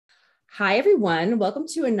Hi, everyone. Welcome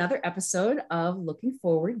to another episode of Looking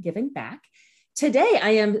Forward, Giving Back. Today, I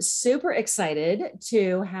am super excited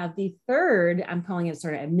to have the third, I'm calling it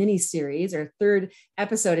sort of a mini series or third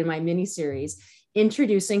episode in my mini series,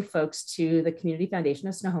 introducing folks to the Community Foundation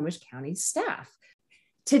of Snohomish County staff.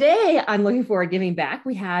 Today, on Looking Forward, Giving Back,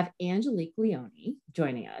 we have Angelique Leone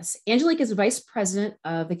joining us. Angelique is Vice President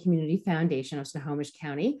of the Community Foundation of Snohomish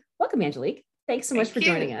County. Welcome, Angelique. Thanks so much for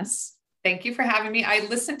joining us. Thank you for having me. I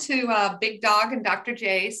listened to Big Dog and Dr.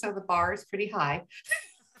 J, so the bar is pretty high.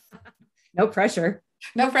 No pressure.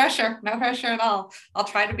 No pressure. No pressure at all. I'll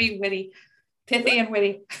try to be witty, pithy and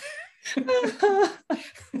witty.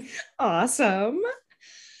 Awesome.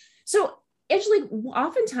 So, Angelique,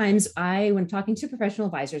 oftentimes when talking to professional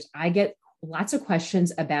advisors, I get lots of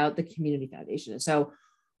questions about the Community Foundation. So,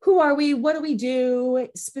 who are we? What do we do?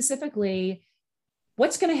 Specifically,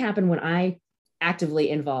 what's going to happen when I actively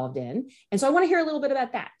involved in? And so I want to hear a little bit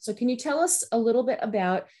about that. So can you tell us a little bit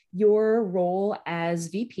about your role as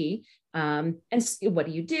VP and what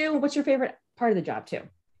do you do? What's your favorite part of the job too?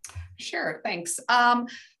 Sure, thanks.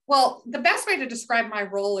 Well, the best way to describe my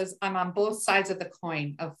role is I'm on both sides of the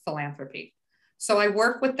coin of philanthropy. So I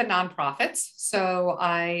work with the nonprofits. So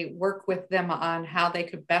I work with them on how they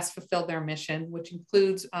could best fulfill their mission, which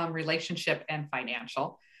includes relationship and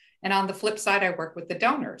financial. And on the flip side, I work with the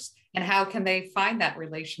donors and how can they find that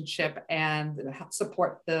relationship and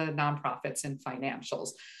support the nonprofits and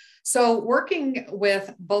financials. So working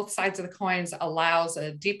with both sides of the coins allows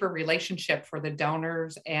a deeper relationship for the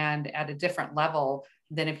donors and at a different level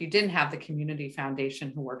than if you didn't have the Community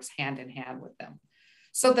Foundation who works hand in hand with them.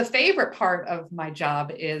 So the favorite part of my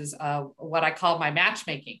job is what I call my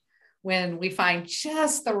matchmaking. When we find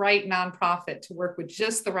just the right nonprofit to work with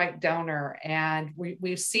just the right donor, and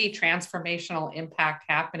we see transformational impact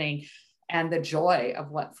happening and the joy of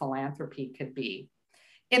what philanthropy could be.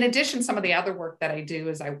 In addition, some of the other work that I do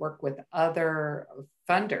is I work with other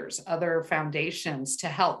funders, other foundations to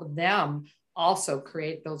help them also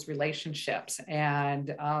create those relationships. And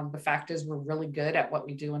the fact is we're really good at what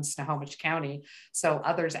we do in Snohomish County. So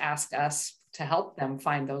others ask us to help them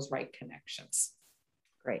find those right connections.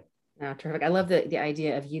 Great. No, terrific. I love the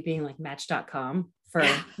idea of you being like Match.com for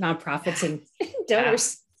nonprofits and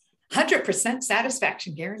donors. 100%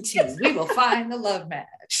 satisfaction guarantee. We will find the love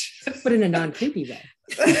match. But in a non-creepy way.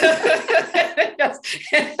 Yes,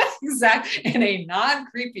 exactly. In a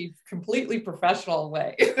non-creepy, completely professional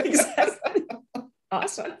way. Exactly.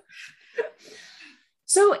 Awesome.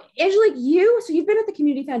 So Angelique, you've been at the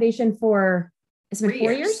Community Foundation for, it's been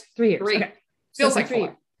 4 years? 3 years. Three. Okay. Feels like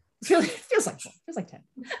 4. Feels like 4. Feels like 10.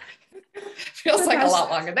 Feels like a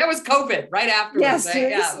lot longer. That was COVID right after. Yes,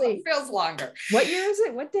 seriously. Yeah, feels longer. What year is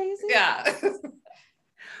it? What day is it? Yeah.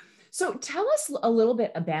 So tell us a little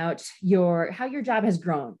bit about how your job has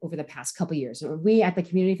grown over the past couple of years. We at the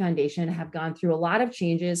Community Foundation have gone through a lot of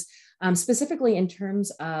changes, specifically in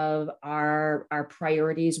terms of our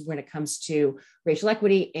priorities when it comes to racial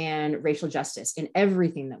equity and racial justice in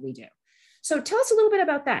everything that we do. So tell us a little bit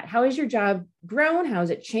about that. How has your job grown? How has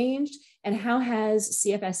it changed? And how has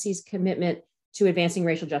CFSC's commitment to advancing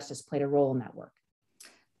racial justice played a role in that work?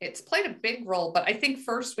 It's played a big role, but I think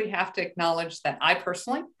first we have to acknowledge that I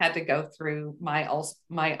personally had to go through my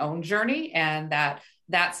own journey, and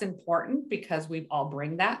that's important because we all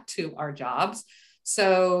bring that to our jobs.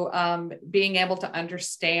 So being able to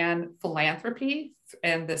understand philanthropy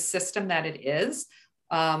and the system that it is,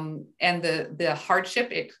 and the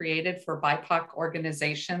hardship it created for BIPOC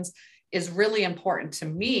organizations is really important to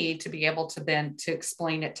me to be able to then to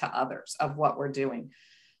explain it to others of what we're doing.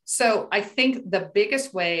 So I think the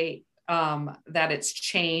biggest way that it's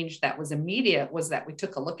changed that was immediate was that we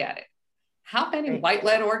took a look at it. How many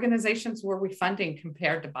white-led organizations were we funding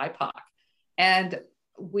compared to BIPOC? And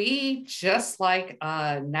we, just like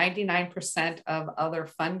 99% of other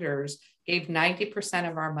funders, gave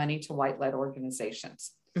 90% of our money to white-led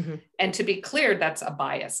organizations. Mm-hmm. And to be clear, that's a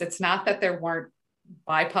bias. It's not that there weren't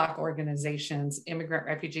BIPOC organizations, immigrant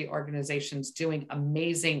refugee organizations doing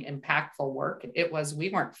amazing, impactful work. It was, we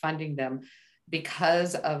weren't funding them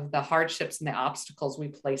because of the hardships and the obstacles we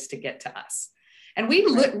placed to get to us. And we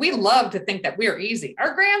love to think that we're easy.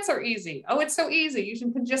 Our grants are easy. Oh, it's so easy.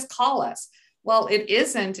 You can just call us. Well, it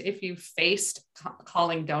isn't if you've faced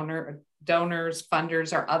calling donors,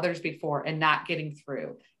 funders, or others before and not getting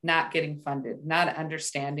through, not getting funded, not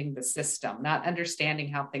understanding the system, not understanding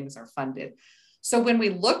how things are funded. So when we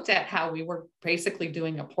looked at how we were basically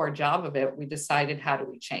doing a poor job of it, we decided, how do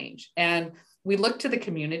we change? And we looked to the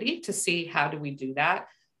community to see how do we do that.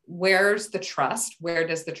 where's the trust? Where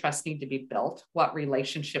does the trust need to be built? What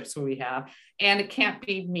relationships will we have? And it can't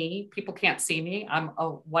be me. People can't see me. I'm a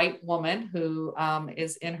white woman who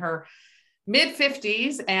is in her mid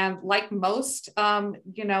 50s. And like most,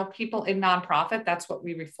 people in nonprofit, that's what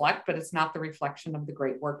we reflect, but it's not the reflection of the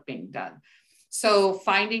great work being done. So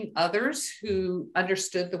finding others who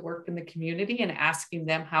understood the work in the community and asking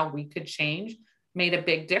them how we could change made a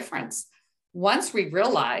big difference. Once we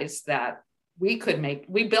realized that we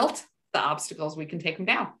built the obstacles, we can take them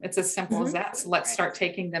down. It's as simple as that. So let's start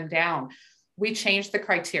taking them down. We changed the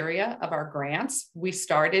criteria of our grants. We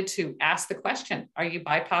started to ask the question, are you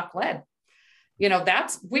BIPOC led?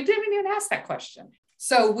 We didn't even ask that question.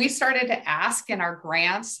 So we started to ask in our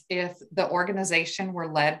grants if the organization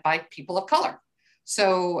were led by people of color.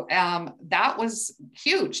 So that was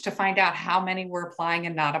huge to find out how many were applying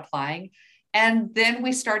and not applying. And then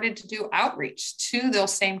we started to do outreach to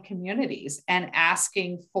those same communities and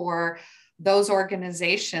asking for those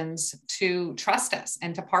organizations to trust us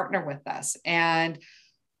and to partner with us. And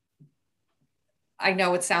I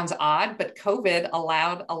know it sounds odd, but COVID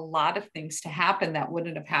allowed a lot of things to happen that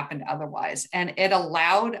wouldn't have happened otherwise. And it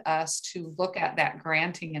allowed us to look at that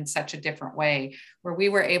granting in such a different way, where we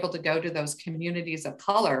were able to go to those communities of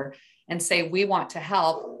color and say, we want to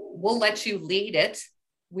help. We'll let you lead it.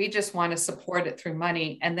 We just want to support it through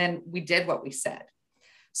money. And then we did what we said.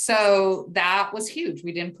 So that was huge.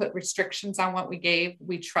 We didn't put restrictions on what we gave.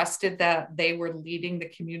 We trusted that they were leading the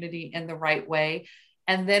community in the right way.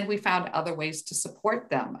 And then we found other ways to support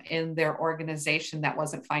them in their organization that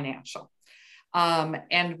wasn't financial.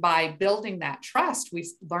 And by building that trust, we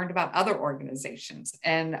learned about other organizations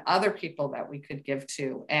and other people that we could give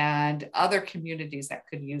to and other communities that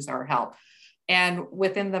could use our help. And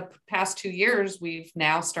within the past 2 years, we've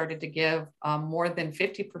now started to give more than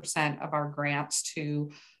 50% of our grants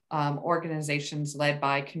to organizations led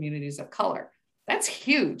by communities of color. That's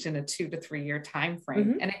huge in a 2 to 3 year time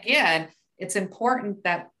frame. And again, it's important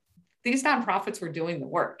that these nonprofits were doing the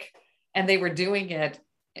work, and they were doing it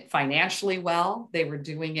financially well. They were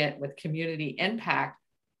doing it with community impact.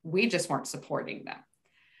 We just weren't supporting them.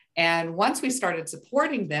 And once we started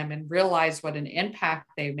supporting them and realized what an impact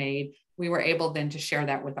they made, we were able then to share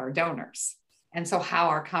that with our donors. And so how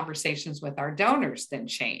our conversations with our donors then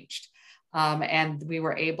changed. And we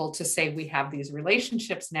were able to say, we have these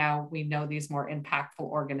relationships now. We know these more impactful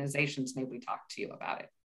organizations. Maybe we talk to you about it.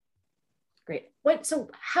 Great. So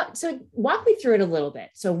walk me through it a little bit.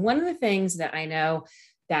 So one of the things that I know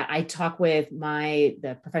that I talk with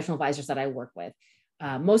the professional advisors that I work with,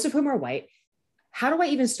 most of whom are white, how do I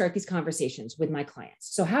even start these conversations with my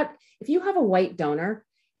clients? So if you have a white donor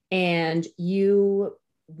and you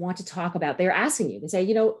want to talk about, they're asking you, they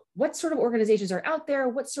say, what sort of organizations are out there?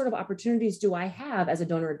 What sort of opportunities do I have as a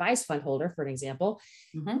donor advised fund holder, for an example,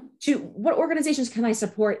 to what organizations can I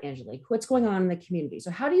support, Angelique? What's going on in the community?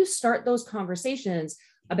 So how do you start those conversations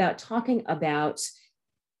about talking about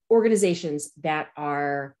organizations that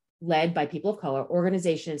are led by people of color,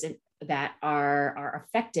 organizations that are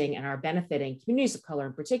affecting and are benefiting communities of color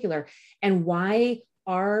in particular, and why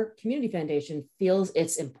our community foundation feels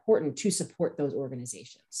it's important to support those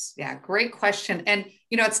organizations? Yeah, great question. And,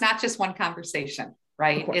 it's not just one conversation,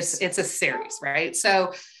 right? It's a series, right?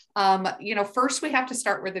 So, first we have to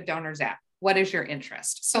start where the donor's at. What is your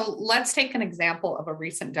interest? So let's take an example of a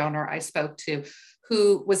recent donor I spoke to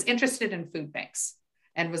who was interested in food banks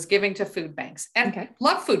and was giving to food banks and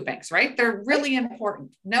love food banks, right? They're really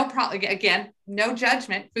important. No problem. Again, no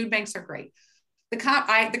judgment. Food banks are great. The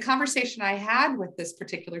conversation I had with this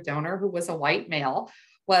particular donor, who was a white male,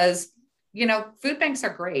 was, food banks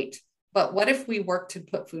are great, but what if we work to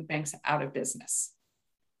put food banks out of business?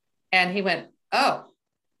 And he went, oh,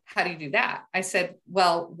 how do you do that? I said,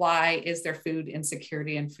 well, why is there food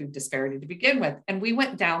insecurity and food disparity to begin with? And we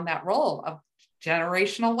went down that role of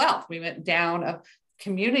generational wealth. We went down of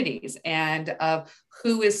communities and of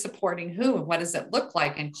who is supporting who and what does it look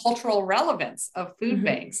like, and cultural relevance of food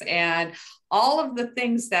banks and all of the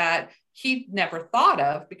things that he never thought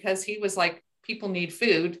of, because he was like, people need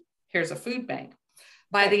food. Here's a food bank.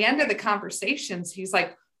 By the end of the conversations, he's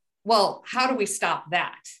like, well, how do we stop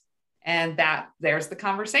that? And there's the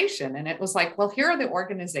conversation. And it was like, well, here are the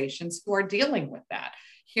organizations who are dealing with that.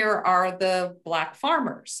 Here are the Black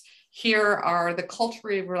farmers. Here are the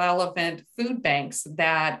culturally relevant food banks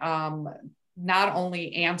that not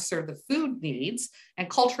only answer the food needs, and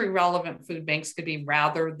culturally relevant food banks could be,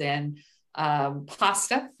 rather than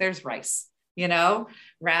pasta, there's rice,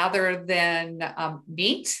 rather than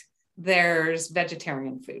meat, there's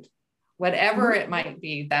vegetarian food. whatever it might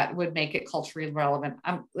be that would make it culturally relevant.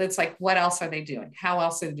 It's like, what else are they doing? How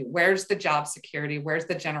else are they doing? Where's the job security? Where's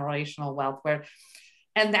the generational wealth?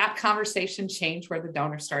 And that conversation changed where the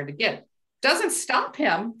donor started to give. Doesn't stop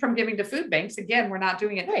him from giving to food banks. Again, we're not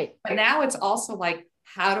doing it. Right. But now it's also like,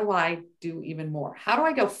 how do I do even more? How do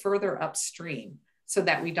I go further upstream so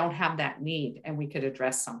that we don't have that need and we could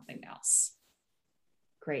address something else?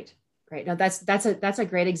 Great. No, that's a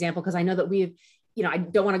great example, because I know that we've, I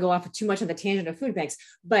don't want to go off too much on the tangent of food banks,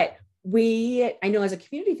 but I know as a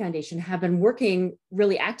community foundation have been working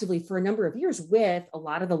really actively for a number of years with a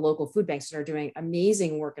lot of the local food banks that are doing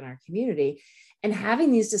amazing work in our community, and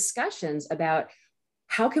having these discussions about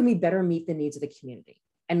how can we better meet the needs of the community.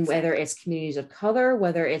 And whether it's communities of color,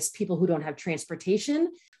 whether it's people who don't have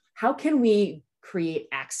transportation, how can we create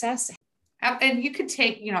access? And you could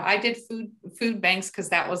take, I did food banks because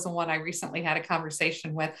that was the one I recently had a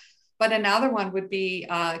conversation with. But another one would be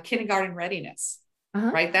kindergarten readiness,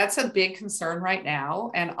 right? That's a big concern right now.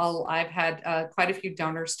 And I've had quite a few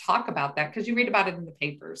donors talk about that, because you read about it in the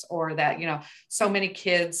papers, or that, so many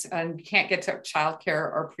kids can't get to childcare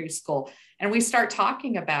or preschool. And we start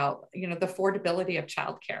talking about, the affordability of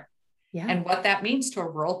childcare and what that means to a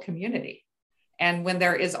rural community. And when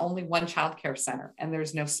there is only one childcare center and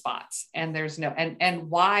there's no spots and there's no, and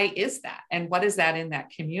why is that? And what is that in that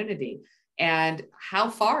community? And how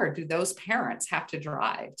far do those parents have to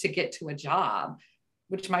drive to get to a job,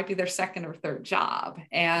 which might be their second or third job?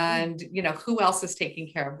 And, who else is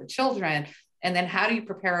taking care of the children? And then how do you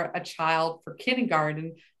prepare a child for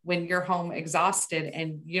kindergarten when you're home exhausted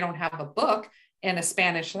and you don't have a book in a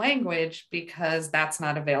Spanish language because that's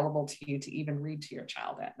not available to you to even read to your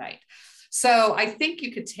child at night? So I think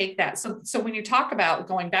you could take that. So when you talk about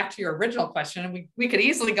going back to your original question, and we could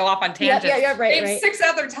easily go off on tangents. Right. 6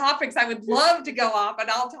 other topics I would love to go off, and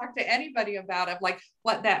I'll talk to anybody about it, like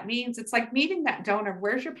what that means. It's like meeting that donor.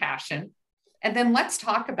 Where's your passion? And then let's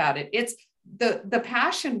talk about it. It's the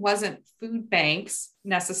passion wasn't food banks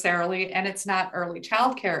necessarily, and it's not early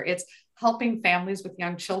childcare. It's helping families with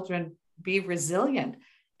young children be resilient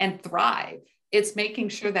and thrive. It's making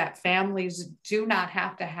sure that families do not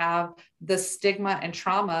have to have the stigma and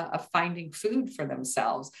trauma of finding food for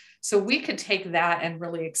themselves. So we could take that and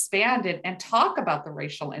really expand it and talk about the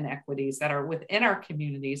racial inequities that are within our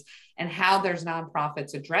communities, and how there's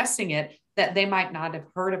nonprofits addressing it that they might not have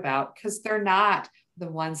heard about, because they're not the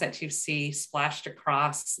ones that you see splashed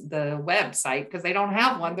across the website, because they don't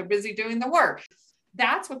have one. They're busy doing the work.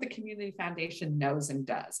 That's what the Community Foundation knows and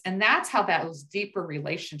does. And that's how those deeper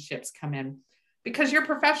relationships come in, because your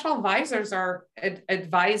professional advisors are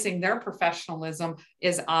advising. Their professionalism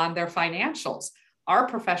is on their financials. Our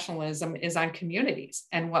professionalism is on communities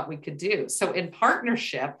and what we could do. So in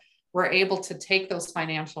partnership, we're able to take those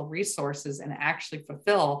financial resources and actually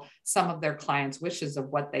fulfill some of their clients' wishes of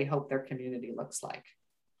what they hope their community looks like.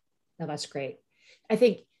 No, that's great. I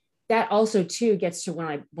think that also too gets to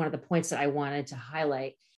one of the points that I wanted to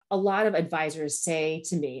highlight. A lot of advisors say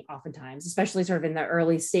to me oftentimes, especially sort of in the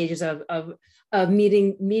early stages of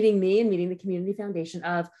meeting me and meeting the Community Foundation,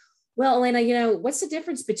 of, well, Elena, what's the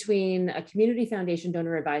difference between a community foundation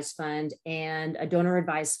donor advised fund and a donor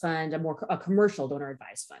advised fund, a commercial donor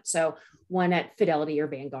advised fund? So one at Fidelity or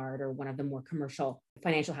Vanguard, or one of the more commercial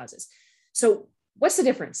financial houses. So what's the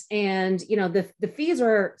difference? And, the fees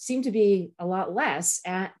seem to be a lot less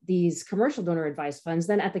at these commercial donor advised funds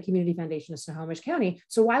than at the Community Foundation of Snohomish County.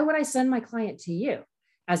 So why would I send my client to you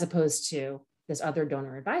as opposed to this other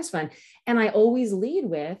donor advised fund? And I always lead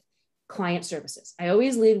with client services. I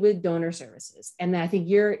always lead with donor services. And I think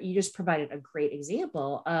you just provided a great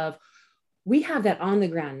example of, we have that on the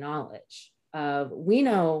ground knowledge of, we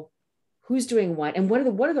know who's doing what, and what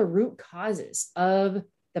are the root causes of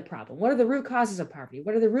the problem? What are the root causes of poverty?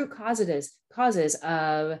 What are the root causes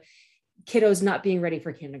of kiddos not being ready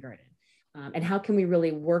for kindergarten? And how can we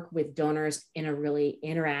really work with donors in a really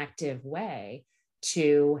interactive way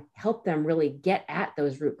to help them really get at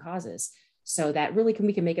those root causes, so that really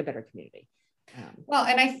we can make a better community? Well,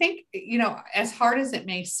 and I think, as hard as it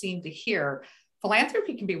may seem to hear,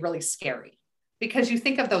 philanthropy can be really scary, because you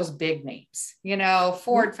think of those big names,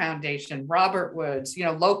 Ford Foundation, Robert Woods,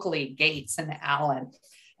 locally Gates and Allen.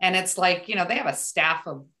 And it's like, they have a staff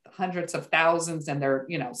of hundreds of thousands, and they're,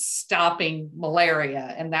 stopping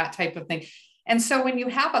malaria and that type of thing. And so when you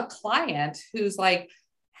have a client who's like,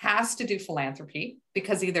 has to do philanthropy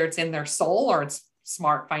because either it's in their soul or it's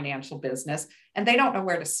smart financial business, and they don't know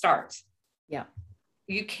where to start. Yeah.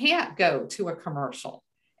 You can't go to a commercial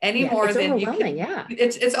any more than you can. Yeah.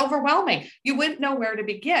 It's overwhelming. You wouldn't know where to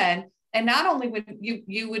begin. And not only would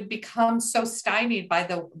you would become so stymied by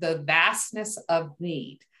the vastness of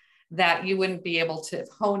need, that you wouldn't be able to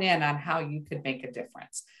hone in on how you could make a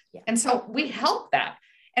difference. Yeah. And so we help that.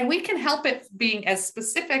 And we can help it being as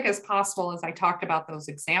specific as possible, as I talked about those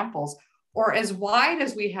examples, or as wide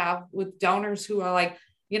as we have with donors who are like,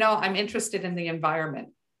 I'm interested in the environment,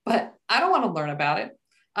 but I don't want to learn about it.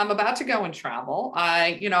 I'm about to go and travel.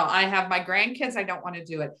 I have my grandkids. I don't want to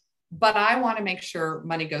do it, but I want to make sure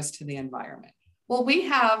money goes to the environment. Well, we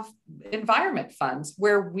have environment funds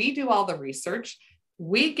where we do all the research.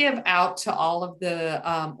 We give out to all of the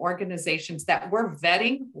organizations that we're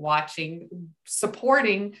vetting, watching,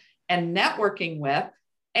 supporting, and networking with,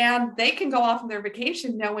 and they can go off on their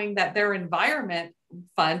vacation knowing that their environment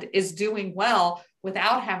fund is doing well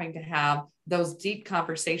without having to have those deep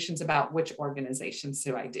conversations about which organizations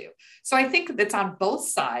do I do. So I think that's on both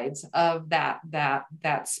sides of that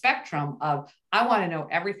spectrum of, I want to know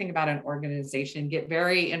everything about an organization, get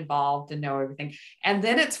very involved and know everything. And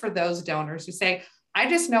then it's for those donors who say, I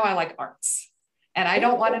just know I like arts and I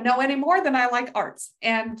don't want to know any more than I like arts.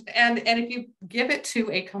 And if you give it to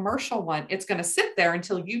a commercial one, it's going to sit there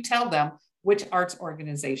until you tell them which arts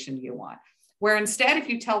organization you want. Where instead, if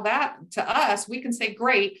you tell that to us, we can say,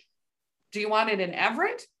 great, do you want it in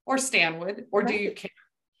Everett or Stanwood, or do you care?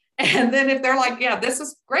 And then if they're like, yeah, this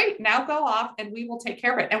is great, now go off and we will take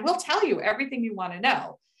care of it. And we'll tell you everything you want to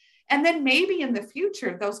know. And then maybe in the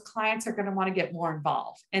future, those clients are going to want to get more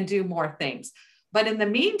involved and do more things. But in the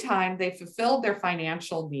meantime, they fulfilled their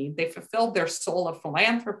financial need, they fulfilled their soul of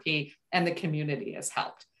philanthropy, and the community has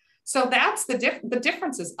helped. So that's the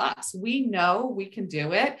difference is us. We know we can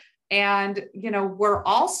do it. And, we're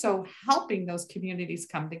also helping those communities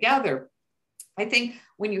come together. I think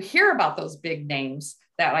when you hear about those big names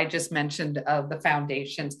that I just mentioned of the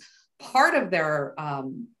foundations, part of their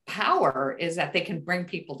power is that they can bring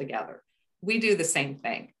people together. We do the same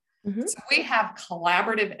thing. Mm-hmm. So we have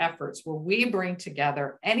collaborative efforts where we bring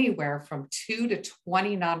together anywhere from 2 to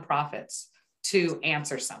 20 nonprofits to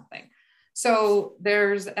answer something. So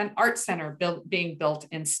there's an art center being built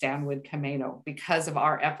in Stanwood, Camino, because of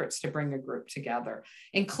our efforts to bring a group together,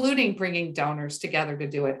 including bringing donors together to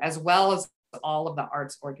do it, as well as all of the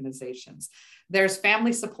arts organizations. There's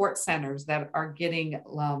family support centers that are getting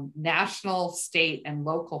national, state, and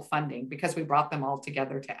local funding because we brought them all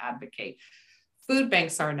together to advocate. Food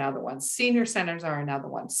banks are another one. Senior centers are another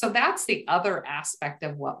one. So that's the other aspect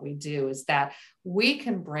of what we do, is that we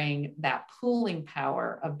can bring that pooling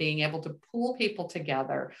power of being able to pool people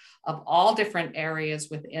together of all different areas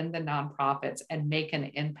within the nonprofits and make an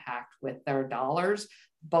impact with their dollars,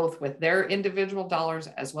 both with their individual dollars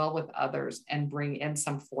as well with others, and bring in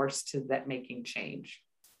some force to that making change.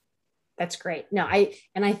 That's great. No, I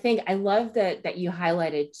think I love that you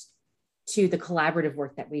highlighted to the collaborative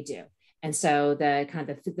work that we do. And so the kind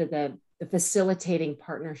of the facilitating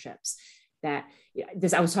partnerships that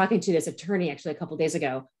I was talking to this attorney actually a couple of days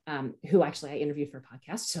ago, who actually I interviewed for a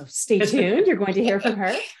podcast. So stay tuned. You're going to hear from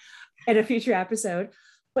her in a future episode.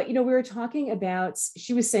 But, we were talking about,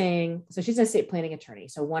 she was saying, so she's an estate planning attorney.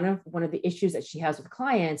 So one of the issues that she has with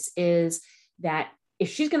clients is that if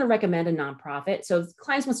she's going to recommend a nonprofit, so if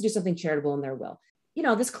clients wants to do something charitable in their will,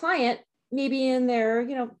 this client maybe in their,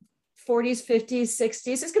 40s, 50s,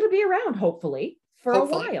 60s is going to be around, hopefully, for a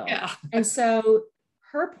while. Yeah. And so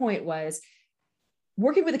her point was,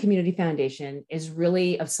 working with a community foundation is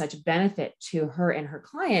really of such benefit to her and her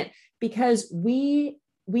client, because we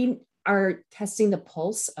are testing the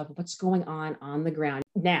pulse of what's going on the ground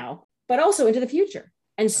now, but also into the future.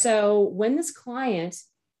 And so when this client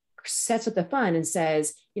sets up the fund and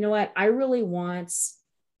says, you know what, I really want,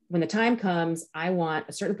 when the time comes, I want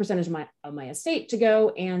a certain percentage of my estate to go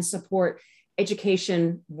and support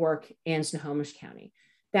education work in Snohomish County.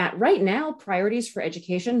 That right now, priorities for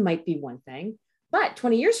education might be one thing, but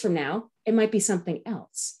 20 years from now, it might be something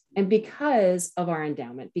else. And because of our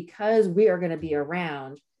endowment, because we are going to be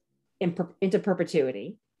around into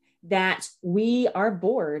perpetuity, that our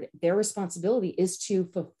board, their responsibility is to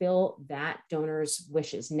fulfill that donor's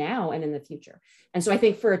wishes now and in the future. And so I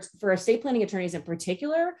think for estate planning attorneys in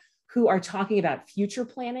particular, who are talking about future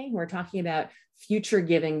planning, who are talking about future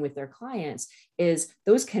giving with their clients, is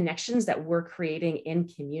those connections that we're creating in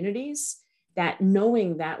communities, that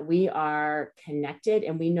knowing that we are connected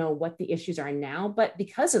and we know what the issues are now, but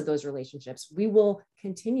because of those relationships, we will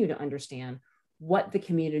continue to understand what the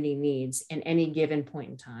community needs in any given point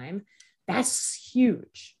in time. That's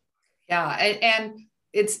huge. Yeah. And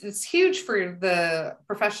it's huge for the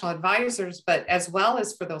professional advisors, but as well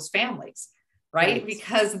as for those families, right?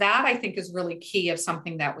 Because that, I think, is really key of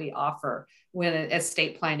something that we offer when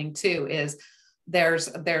estate planning too, is there's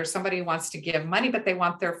somebody who wants to give money, but they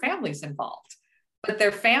want their families involved. but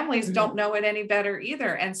their families don't know it any better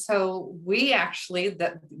either. And so we actually,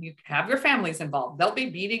 that you have your families involved, they'll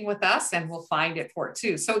be meeting with us and we'll find it for it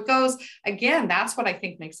too. So it goes, again, that's what I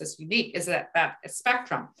think makes us unique, is that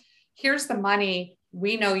spectrum. Here's the money.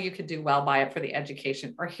 We know you could do well by it for the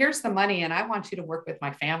education, or here's the money, and I want you to work with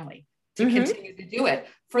my family to continue to do it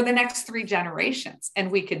for the next 3 generations.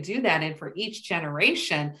 And we could do that. And for each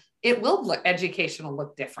generation, it will look, education will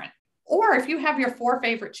look different. Or if you have your 4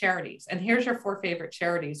 favorite charities, and here's your 4 favorite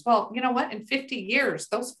charities, well, you know what? In 50 years,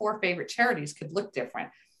 those 4 favorite charities could look different.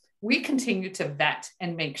 We continue to vet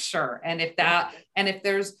and make sure. And if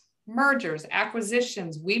there's mergers,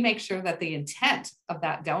 acquisitions, we make sure that the intent of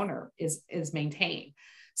that donor is maintained.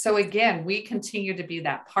 So again, we continue to be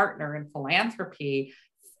that partner in philanthropy,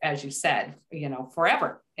 as you said,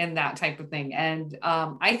 forever, and that type of thing. And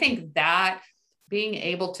I think that being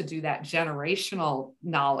able to do that generational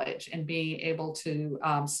knowledge and being able to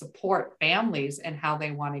support families and how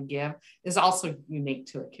they want to give is also unique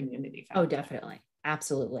to a community foundation. Oh, definitely.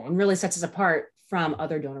 Absolutely. And really sets us apart from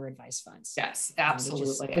other donor advised funds. Yes,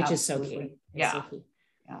 absolutely. Which is so key. Yeah. So key.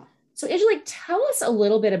 Yeah. So Angelique, tell us a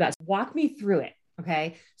little bit walk me through it.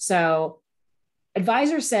 Okay. So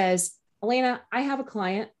advisor says, Elena, I have a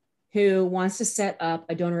client who wants to set up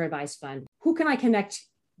a donor advised fund. Who can I connect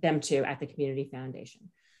them to at the community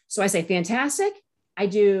foundation? So I say, fantastic. I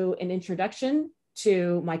do an introduction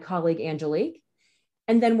to my colleague, Angelique.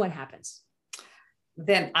 And then what happens?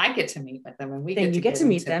 Then I get to meet with them, and you get to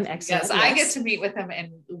meet them. Excellent. Yes, I get to meet with them,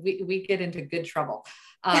 and we get into good trouble.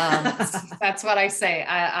 That's what I say.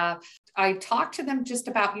 I talk to them just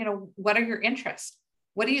about, what are your interests?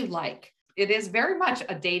 What do you like? It is very much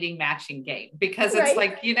a dating matching game, because it's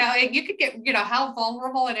like, you could get, how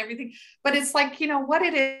vulnerable and everything, but it's like, what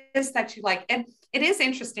it is that you like. And it is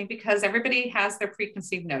interesting because everybody has their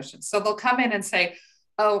preconceived notions. So they'll come in and say,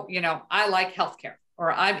 oh, I like healthcare,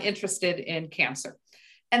 or I'm interested in cancer.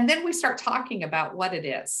 And then we start talking about what it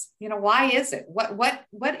is, why is it?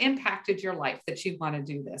 What impacted your life that you want to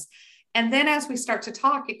do this? And then as we start to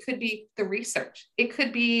talk, it could be the research. It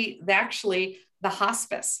could be actually the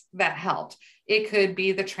hospice that helped. It could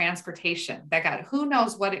be the transportation that got, who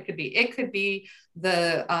knows what it could be. It could be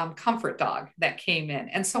the comfort dog that came in.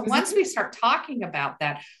 And so once we start talking about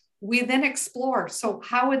that, we then explore, so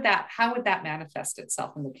how would that manifest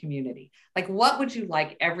itself in the community? Like, what would you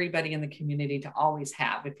like everybody in the community to always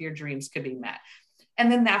have if your dreams could be met?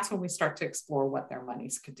 And then that's when we start to explore what their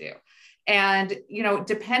monies could do. And,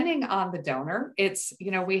 depending on the donor, it's,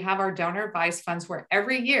 we have our donor advised funds where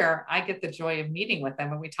every year I get the joy of meeting with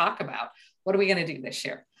them and we talk about, what are we going to do this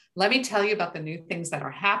year? Let me tell you about the new things that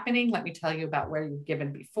are happening. Let me tell you about where you've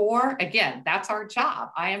given before. Again, that's our job.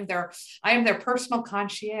 I am their personal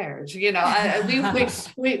concierge. We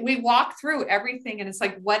walk through everything, and it's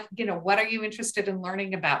like, what are you interested in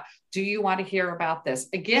learning about? Do you want to hear about this?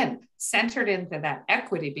 Again, centered into that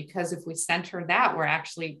equity, because if we center that, we're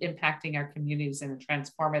actually impacting our communities in a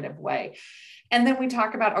transformative way. And then we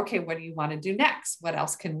talk about, okay, what do you want to do next? What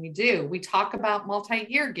else can we do? We talk about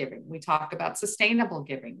multi-year giving. We talk about sustainable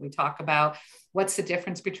giving. We talk about what's the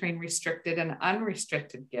difference between restricted and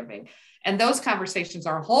unrestricted giving. And those conversations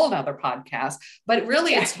are a whole nother podcast, but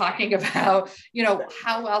really it's talking about,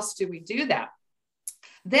 how else do we do that?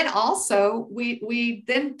 Then also we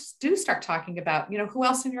then do start talking about, who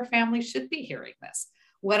else in your family should be hearing this?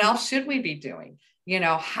 What else should we be doing?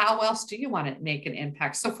 How else do you want to make an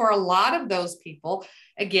impact? So for a lot of those people,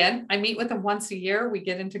 again, I meet with them once a year. We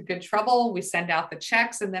get into good trouble. We send out the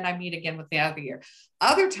checks, and then I meet again with the other year.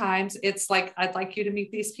 Other times it's like, I'd like you to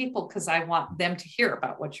meet these people because I want them to hear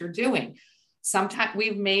about what you're doing. Sometimes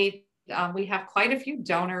we have quite a few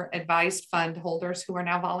donor advised fund holders who are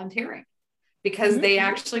now volunteering, because they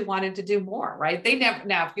actually wanted to do more, right?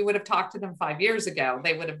 Now, if you would have talked to them 5 years ago,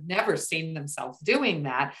 they would have never seen themselves doing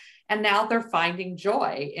that. And now they're finding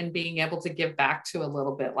joy in being able to give back to a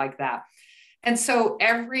little bit like that. And so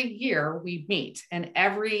every year we meet, and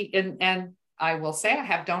I will say I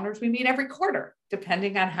have donors we meet every quarter,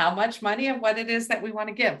 depending on how much money and what it is that we want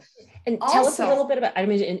to give. And tell us a little bit about, I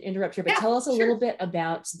didn't mean to interrupt you, but tell us a little bit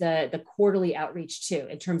about the quarterly outreach too,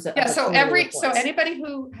 in terms of. So anybody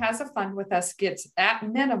who has a fund with us gets at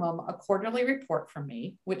minimum a quarterly report from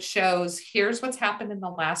me, which shows here's what's happened in the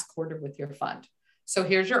last quarter with your fund. So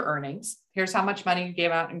here's your earnings. Here's how much money you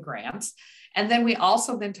gave out in grants. And then we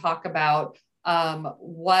also then talk about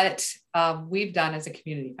what we've done as a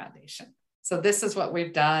community foundation. So this is what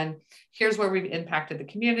we've done. Here's where we've impacted the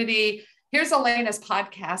community. Here's Elena's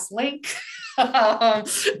podcast link.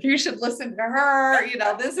 You should listen to her.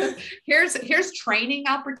 This is, here's training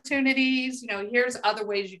opportunities, here's other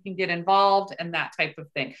ways you can get involved and that type of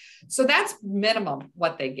thing. So that's minimum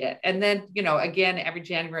what they get. And then, again, every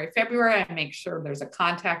January, February, I make sure there's a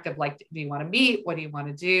contact of like, do you want to meet? What do you want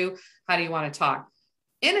to do? How do you want to talk?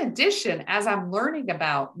 In addition, as I'm learning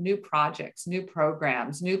about new projects, new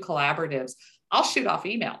programs, new collaboratives, I'll shoot off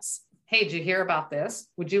emails. Hey, did you hear about this?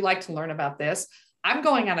 Would you like to learn about this? I'm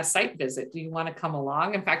going on a site visit. Do you want to come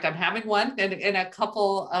along? In fact, I'm having one in a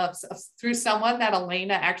couple of through someone that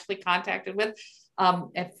Elena actually contacted with,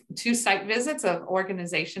 2 site visits of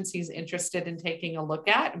organizations he's interested in taking a look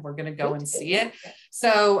at, and we're going to go and see it.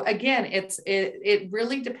 So again, it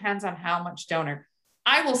really depends on how much donor.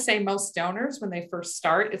 I will say most donors, when they first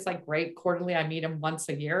start, it's like, great, quarterly, I meet them once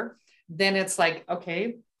a year. Then it's like,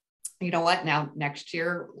 okay, you know what, now next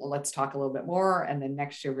year, well, let's talk a little bit more. And then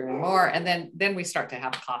next year, very more. And then we start to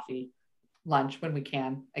have coffee, lunch when we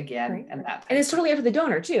can again. Right. And it's totally up to the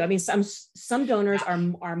donor too. I mean, some donors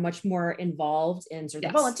are much more involved in sort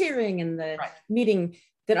of the volunteering and the meeting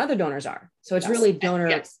than other donors are. So it's really donor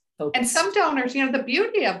focused. And some donors, the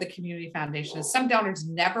beauty of the Community Foundation is some donors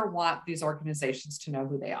never want these organizations to know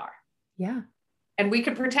who they are. Yeah. And we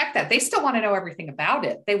can protect that. They still want to know everything about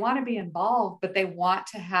it. They want to be involved, but they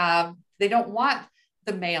don't want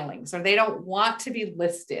the mailings, or they don't want to be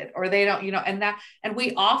listed, or they don't, and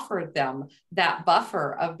we offer them that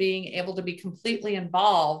buffer of being able to be completely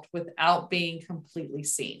involved without being completely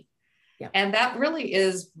seen. Yeah. And that really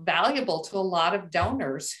is valuable to a lot of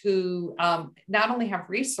donors who not only have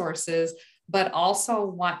resources, but also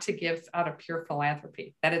want to give out of pure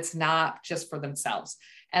philanthropy, that it's not just for themselves,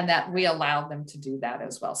 and that we allow them to do that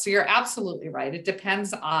as well. So you're absolutely right. It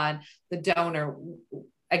depends on the donor.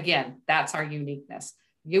 Again, that's our uniqueness.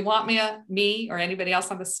 You want me or anybody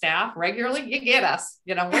else on the staff regularly, you get us,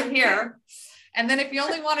 we're here. And then if you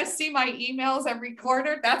only want to see my emails every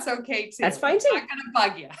quarter, that's okay too. That's fine too. I'm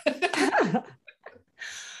not going to bug you.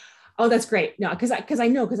 Oh, that's great. No, because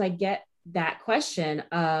I get that question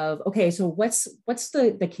of, okay, so what's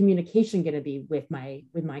the communication going to be with my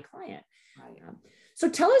client? Right. So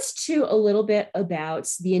tell us too a little bit about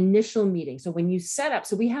the initial meeting. So when you set up,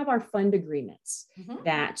 so we have our fund agreements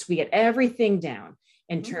that we get everything down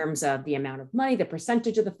in terms of the amount of money, the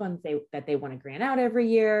percentage of the fund that they want to grant out every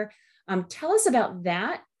year. Tell us about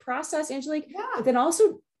that process, Angelique, but then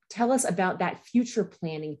also tell us about that future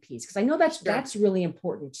planning piece, because I know that's really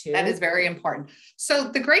important too. That is very important. So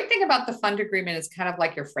the great thing about the fund agreement is kind of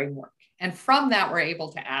like your framework. And from that, we're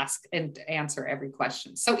able to ask and answer every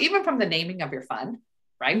question. So even from the naming of your fund,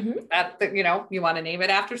 right? You want to name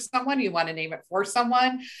it after someone, you want to name it for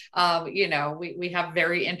someone. We have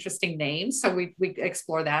very interesting names. So we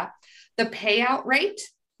explore that. The payout rate,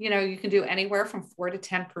 you can do anywhere from 4 to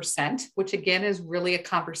 10%, which again is really a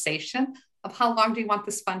conversation of how long do you want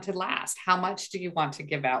this fund to last? How much do you want to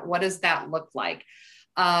give out? What does that look like?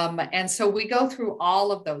 And so we go through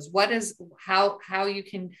all of those. How you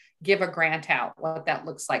can give a grant out, what that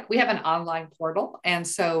looks like. We have an online portal. And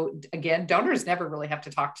so again, donors never really have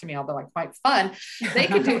to talk to me, although I'm quite fun. They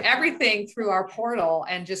can do everything through our portal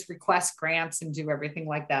and just request grants and do everything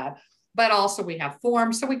like that. But also we have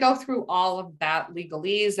forms. So we go through all of that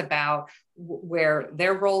legalese about where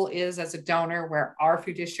their role is as a donor, where our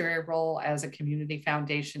fiduciary role as a community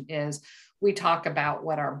foundation is. We talk about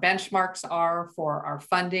what our benchmarks are for our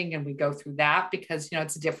funding, and we go through that because,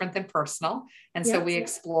 it's different than personal. And so we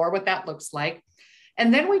explore what that looks like.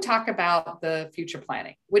 And then we talk about the future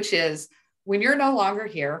planning, which is when you're no longer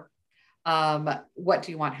here, what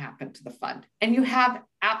do you want to happen to the fund? And you have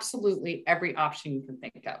absolutely every option you can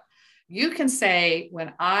think of. You can say,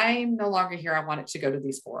 when I'm no longer here, I want it to go to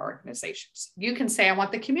these 4 organizations. You can say, I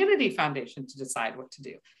want the community foundation to decide what to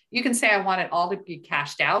do. You can say, I want it all to be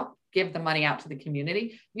cashed out, give the money out to the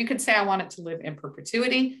community. You can say, I want it to live in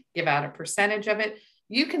perpetuity, give out a percentage of it.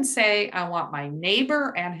 You can say, I want my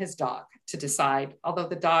neighbor and his dog to decide, although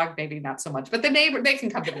the dog, maybe not so much, but the neighbor, they can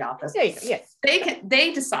come to the office. Yes.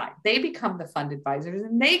 They decide, they become the fund advisors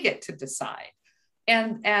and they get to decide.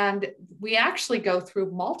 And we actually go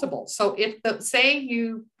through multiple. So if say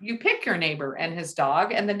you pick your neighbor and his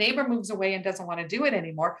dog and the neighbor moves away and doesn't want to do it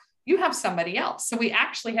anymore, you have somebody else. So we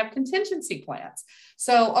actually have contingency plans.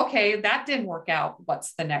 So, okay, that didn't work out.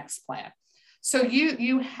 What's the next plan? So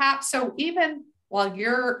so even while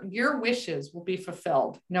your wishes will be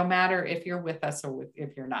fulfilled, no matter if you're with us or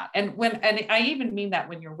if you're not. And I even mean that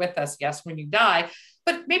when you're with us, yes, when you die,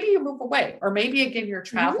 but maybe you move away, or maybe again, you're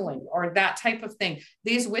traveling or that type of thing.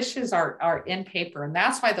 These wishes are in paper. And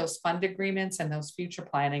that's why those fund agreements and those future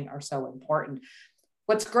planning are so important.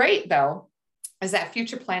 What's great though, is that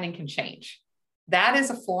future planning can change. That is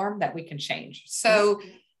a form that we can change. So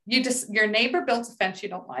your neighbor builds a fence you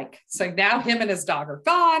don't like. So now him and his dog are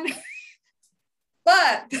gone,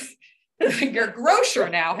 but your grocer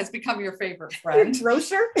now has become your favorite friend.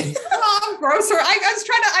 Grocer? Grocer.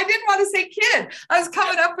 I didn't want to say kid. I was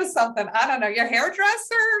coming up with something. I don't know. Your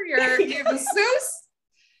hairdresser, your masseuse.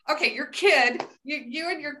 Okay, your kid, you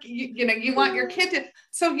want your kid to,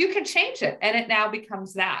 so you can change it and it now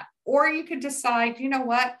becomes that. Or you could decide, you know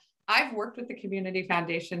what? I've worked with the Community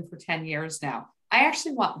Foundation for 10 years now. I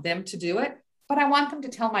actually want them to do it, but I want them to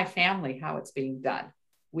tell my family how it's being done.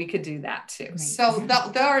 We could do that too. Right. So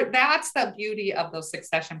that's the beauty of those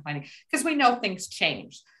succession planning, because we know things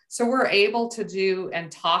change. So we're able to do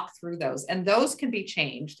and talk through those, and those can be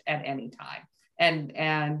changed at any time.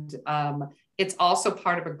 And it's also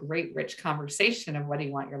part of a great, rich conversation of what do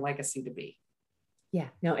you want your legacy to be? Yeah,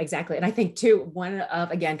 no, exactly. And I think too, one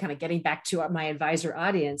of, again, kind of getting back to my advisor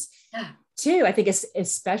audience, too, I think it's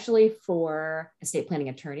especially for estate planning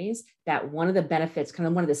attorneys, that one of the benefits, kind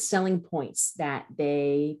of one of the selling points that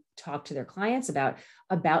they talk to their clients about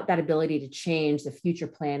that ability to change the future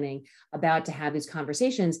planning, about to have these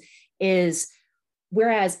conversations, is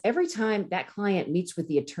whereas every time that client meets with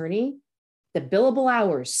the attorney, the billable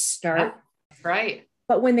hours start. Right.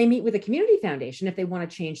 But when they meet with a community foundation, if they want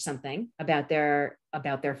to change something about their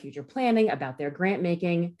future planning, about their grant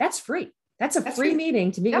making, that's free. That's free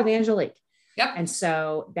meeting to meet with Angelique. Yep. And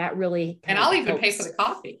so that really, and I'll even pay for the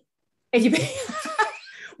coffee. And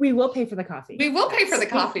we will pay for the coffee. We will pay for the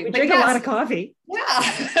coffee. We drink a lot of coffee.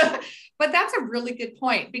 Yeah. But that's a really good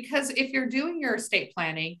point, because if you're doing your estate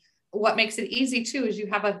planning, what makes it easy too is you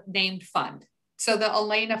have a named fund. So the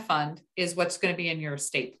Elena fund is what's going to be in your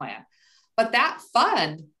estate plan. But that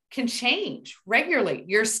fund can change regularly.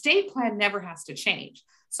 Your estate plan never has to change.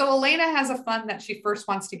 So Elena has a fund that she first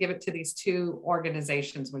wants to give it to these 2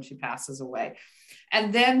 organizations when she passes away.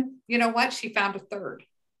 And then, you know what? She found a third.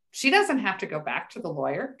 She doesn't have to go back to the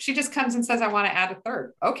lawyer. She just comes and says, I want to add a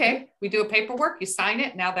third. Okay, we do a paperwork, you sign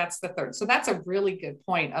it. Now that's the third. So that's a really good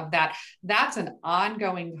point of that. That's an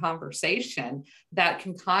ongoing conversation that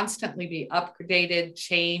can constantly be updated,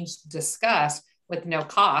 changed, discussed with no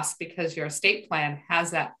cost, because your estate plan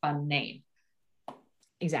has that fund name.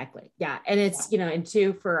 Exactly. Yeah. And it's, and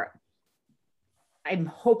two, I'm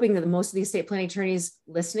hoping that most of the estate planning attorneys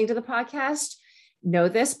listening to the podcast know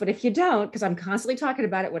this, but if you don't, because I'm constantly talking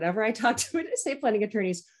about it, whenever I talk to estate planning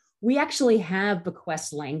attorneys, we actually have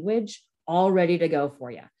bequest language all ready to go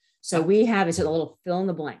for you. So we have, it's a little fill in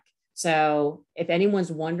the blank. So if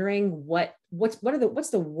anyone's wondering what's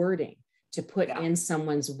the wording to put in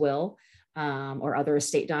someone's will, or other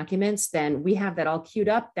estate documents, then we have that all queued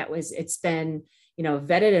up. It's been,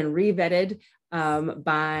 vetted and re-vetted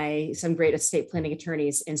by some great estate planning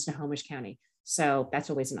attorneys in Snohomish County. So that's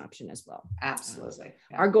always an option as well. Absolutely.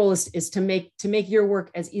 Our goal is to make your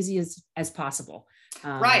work as easy as possible.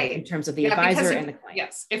 Right. In terms of the advisor and the client.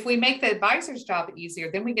 Yes. If we make the advisor's job easier,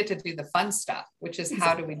 then we get to do the fun stuff, which is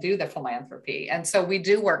how do we do the philanthropy? And so we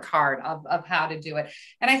do work hard of how to do it.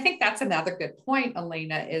 And I think that's another good point,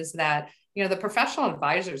 Elena, is that, the professional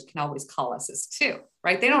advisors can always call us as too,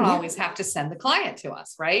 right? They don't always have to send the client to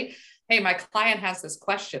us, right? Hey, my client has this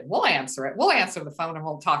question. We'll answer it. We'll answer the phone and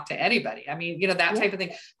we'll talk to anybody. I mean, that type of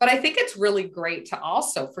thing. But I think it's really great to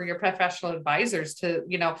also, for your professional advisors to,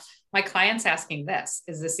 my client's asking this,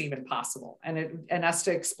 is this even possible? And us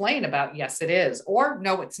to explain about, yes, it is, or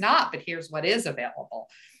no, it's not, but here's what is available.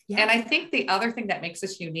 Yeah. And I think the other thing that makes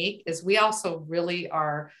us unique is we also really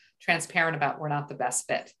are transparent about we're not the best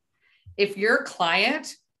fit. If your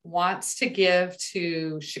client wants to give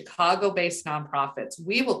to Chicago-based nonprofits,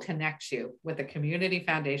 we will connect you with a community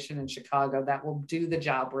foundation in Chicago that will do the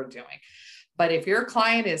job we're doing. But if your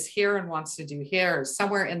client is here and wants to do here, or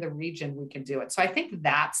somewhere in the region, we can do it. So I think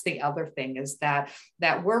that's the other thing, is that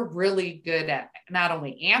we're really good at not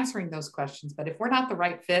only answering those questions, but if we're not the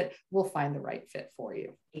right fit, we'll find the right fit for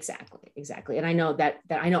you. Exactly. And I know that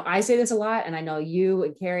I know I say this a lot, and I know you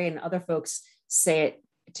and Carrie and other folks say it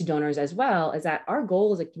to donors as well, is that our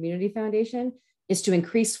goal as a community foundation is to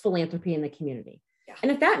increase philanthropy in the community. Yeah.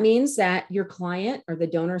 And if that means that your client or the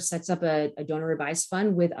donor sets up a donor advised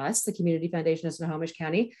fund with us, the Community Foundation of Snohomish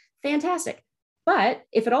County, fantastic. But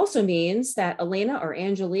if it also means that Elena or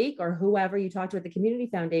Angelique or whoever you talk to at the Community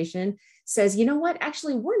Foundation says, you know what,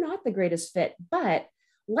 actually, we're not the greatest fit, but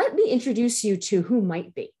let me introduce you to who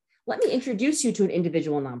might be. Let me introduce you to an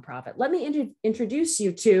individual nonprofit. Let me introduce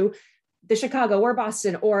you to the Chicago or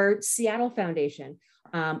Boston or Seattle Foundation,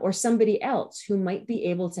 or somebody else who might be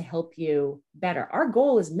able to help you better. Our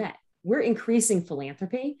goal is met. We're increasing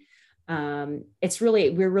philanthropy.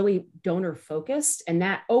 we're really donor focused, and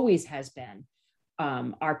that always has been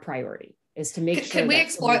our priority, is to make sure. Can we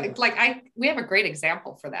explore, we have a great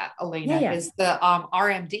example for that, Elena, is the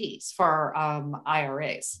RMDs for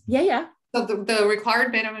IRAs. Yeah. So the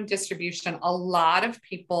required minimum distribution, a lot of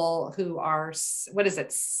people who are, what is it,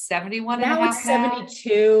 71 now and a half? It's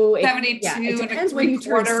 72. 72 it depends and when you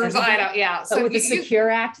turn quarters. 70. I don't, yeah. But so with the Secure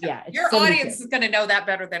Act, your 72. audience is going to know that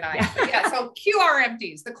better than I am. Yeah. So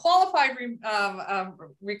QRMDs, the qualified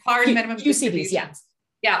required minimum QCDs, distributions.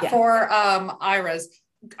 For IRAs,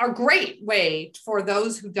 are a great way for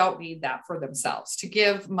those who don't need that for themselves to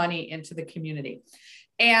give money into the community.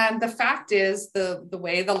 And the fact is, the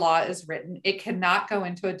way the law is written, it cannot go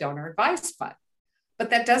into a donor advised fund.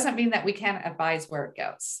 But that doesn't mean that we can't advise where it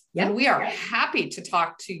goes. And we are happy to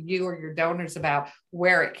talk to you or your donors about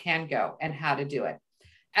where it can go and how to do it.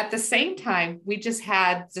 At the same time, we just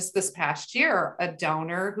had this past year, a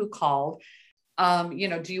donor who called,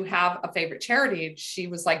 do you have a favorite charity? And she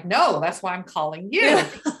was like, no, that's why I'm calling you.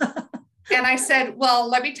 And I said, well,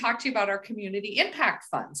 let me talk to you about our community impact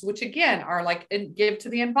funds, which again are like give to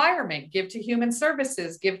the environment, give to human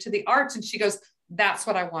services, give to the arts. And she goes, that's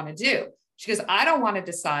what I want to do. She goes, I don't want to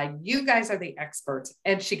decide. You guys are the experts.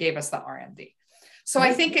 And she gave us the RMD. So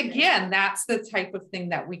I think, again, that's the type of thing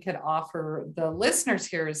that we could offer the listeners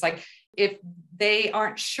here, is like, if they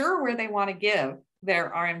aren't sure where they want to give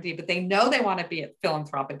their RMD, but they know they want to be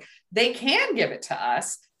philanthropic, they can give it to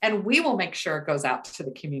us and we will make sure it goes out to the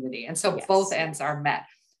community. And so both ends are met.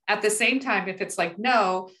 At the same time, if it's like,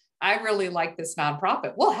 no, I really like this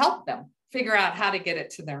nonprofit, we'll help them figure out how to get it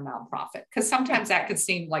to their nonprofit. Because sometimes that could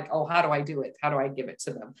seem like, oh, how do I do it? How do I give it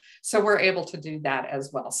to them? So we're able to do that as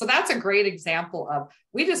well. So that's a great example of,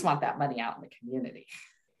 we just want that money out in the community.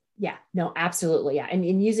 Yeah, no, absolutely. Yeah.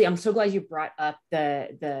 And usually I'm so glad you brought up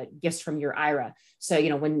the gifts from your IRA. So,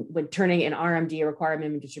 when turning an RMD, a required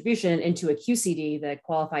minimum distribution, into a QCD, the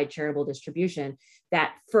qualified charitable distribution,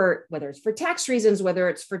 that for whether it's for tax reasons, whether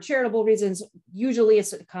it's for charitable reasons, usually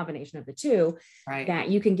it's a combination of the two, that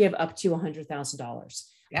you can give up to $100,000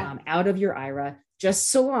 out of your IRA,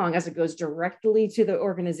 just so long as it goes directly to the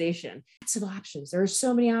organization. Lots of options. There are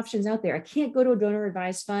so many options out there. I can't go to a donor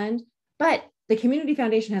advised fund, but the Community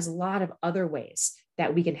Foundation has a lot of other ways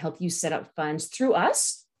that we can help you set up funds through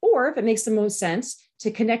us, or if it makes the most sense, to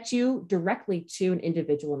connect you directly to an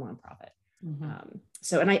individual nonprofit.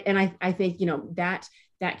 I think, that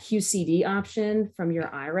QCD option from your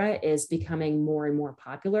IRA is becoming more and more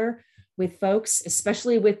popular with folks,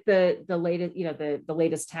 especially with the latest, the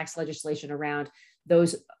latest tax legislation around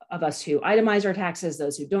those of us who itemize our taxes,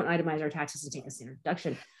 those who don't itemize our taxes and take a standard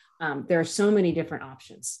deduction. There are so many different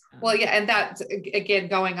options. And that, again,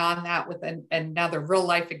 going on that with another real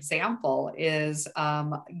life example is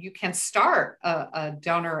you can start a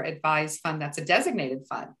donor advised fund that's a designated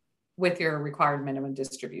fund with your required minimum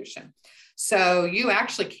distribution. So you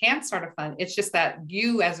actually can start a fund. It's just that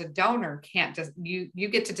you as a donor can't just, you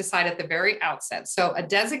get to decide at the very outset. So a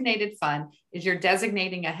designated fund is you're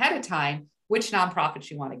designating ahead of time which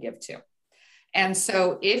nonprofits you want to give to. And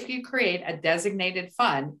so if you create a designated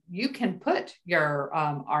fund, you can put your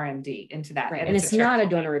RMD into that. Right. And it's not a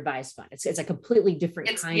donor advised fund. It's a completely different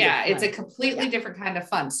kind of fund. Yeah, it's a completely different kind of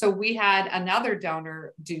fund. So we had another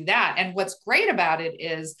donor do that. And what's great about it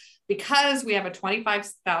is, because we have a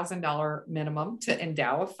 $25,000 minimum to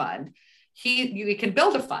endow a fund, you can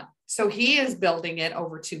build a fund. So he is building it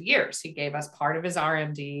over 2 years. He gave us part of his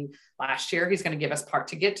RMD last year. He's going to give us part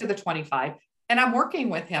to get to the 25. And I'm working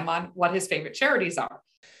with him on what his favorite charities are.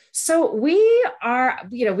 So we are,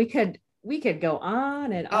 we could go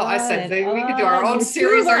on and on. I said we could do our own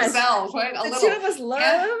series ourselves, right? The two of us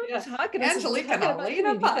love talking. Angelica and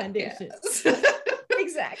Elena Foundations.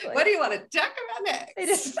 Exactly. What do you want to talk about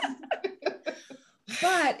next?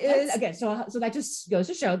 But again, so that just goes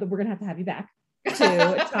to show that we're going to have you back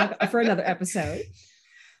to talk for another episode.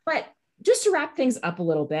 But just to wrap things up a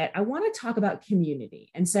little bit, I want to talk about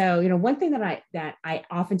community. And so, one thing that I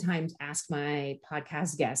oftentimes ask my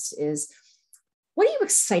podcast guests is, what are you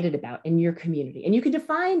excited about in your community? And you can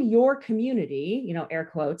define your community, air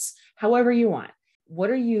quotes, however you want.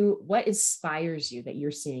 What inspires you that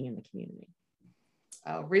you're seeing in the community?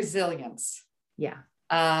 Resilience. Yeah.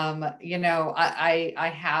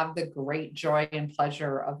 I have the great joy and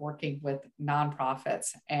pleasure of working with nonprofits,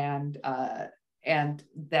 and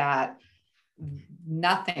that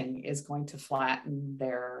nothing is going to flatten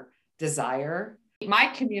their desire. My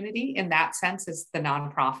community in that sense is the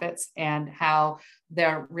nonprofits, and how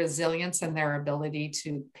their resilience and their ability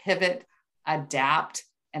to pivot, adapt,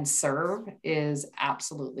 and serve is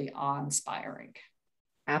absolutely awe-inspiring.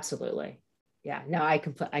 Absolutely. Yeah, no, I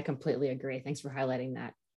completely agree. Thanks for highlighting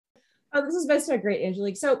that. Oh, this has been so great,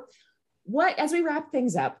 Angelique. So as we wrap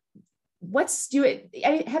things up,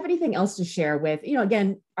 have anything else to share with,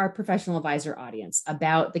 again, our professional advisor audience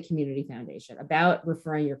about the Community Foundation, about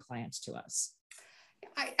referring your clients to us?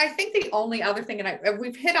 I think the only other thing, and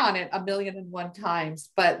we've hit on it 1,000,001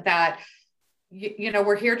 times, but that,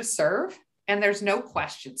 we're here to serve. And there's no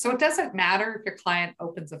question. So it doesn't matter if your client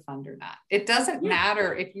opens a fund or not. It doesn't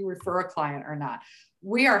matter if you refer a client or not.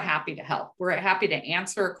 We are happy to help. We're happy to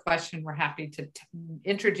answer a question. We're happy to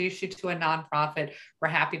introduce you to a nonprofit. We're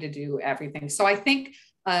happy to do everything. So I think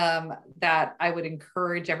that I would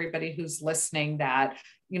encourage everybody who's listening that,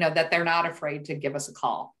 that they're not afraid to give us a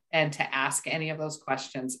call and to ask any of those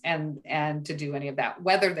questions and to do any of that,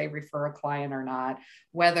 whether they refer a client or not,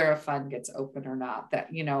 whether a fund gets open or not. That,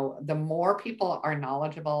 the more people are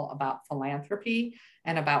knowledgeable about philanthropy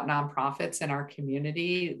and about nonprofits in our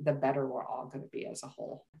community, the better we're all going to be as a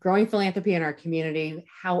whole. Growing philanthropy in our community,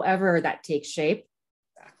 however that takes shape.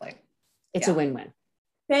 Exactly. It's a win-win.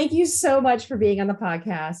 Thank you so much for being on the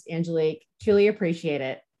podcast, Angelique. Truly appreciate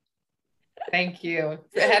it. Thank you.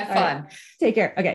 I had fun. Right. Take care. Okay.